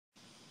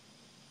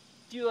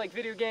Do you like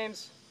video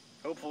games?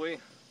 Hopefully.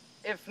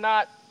 If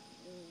not,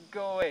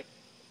 go away.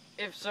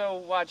 If so,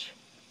 watch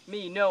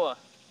me, Noah,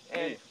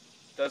 and Me,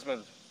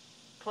 Desmond.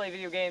 play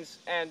video games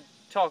and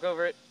talk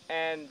over it,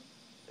 and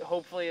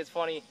hopefully it's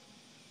funny.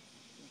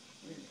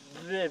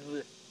 That's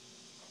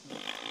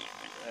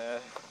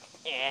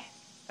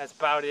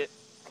about it.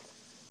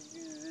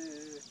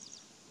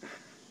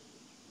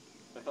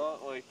 I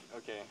thought, like,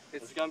 okay,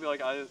 it's gonna be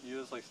like you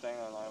just like staying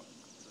on island.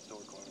 It's still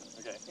recording.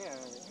 Okay. Yeah.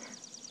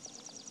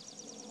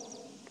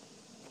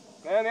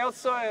 Man, the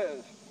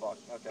outside. Fuck.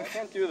 Okay, I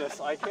can't do this.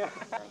 I can't.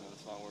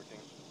 It's not working.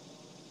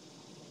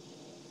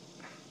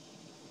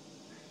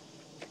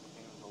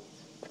 Oh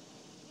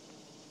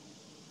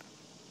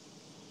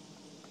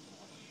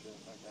shit.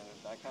 Okay,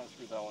 that kind of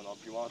screwed that one up.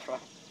 You wanna try?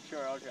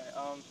 Sure. Okay.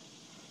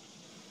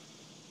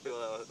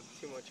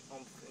 Too much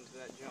oomph into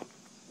that jump.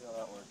 See how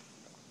that works.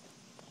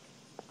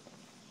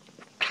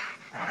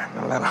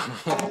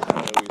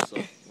 We suck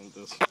at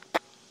this.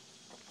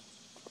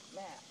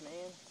 Math,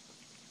 man.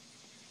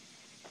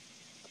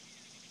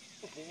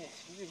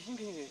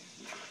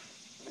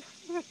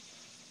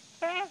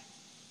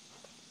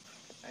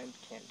 I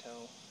can't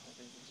tell. I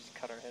think we just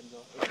cut our heads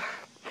off.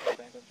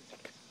 Back up.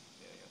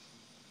 Yeah, I guess.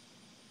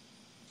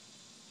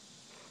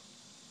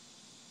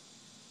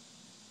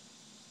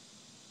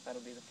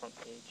 That'll be the front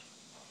page.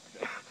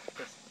 Okay.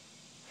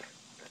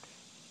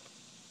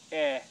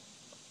 Yeah.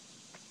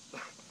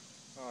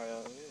 Oh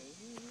yeah.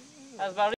 That's about it.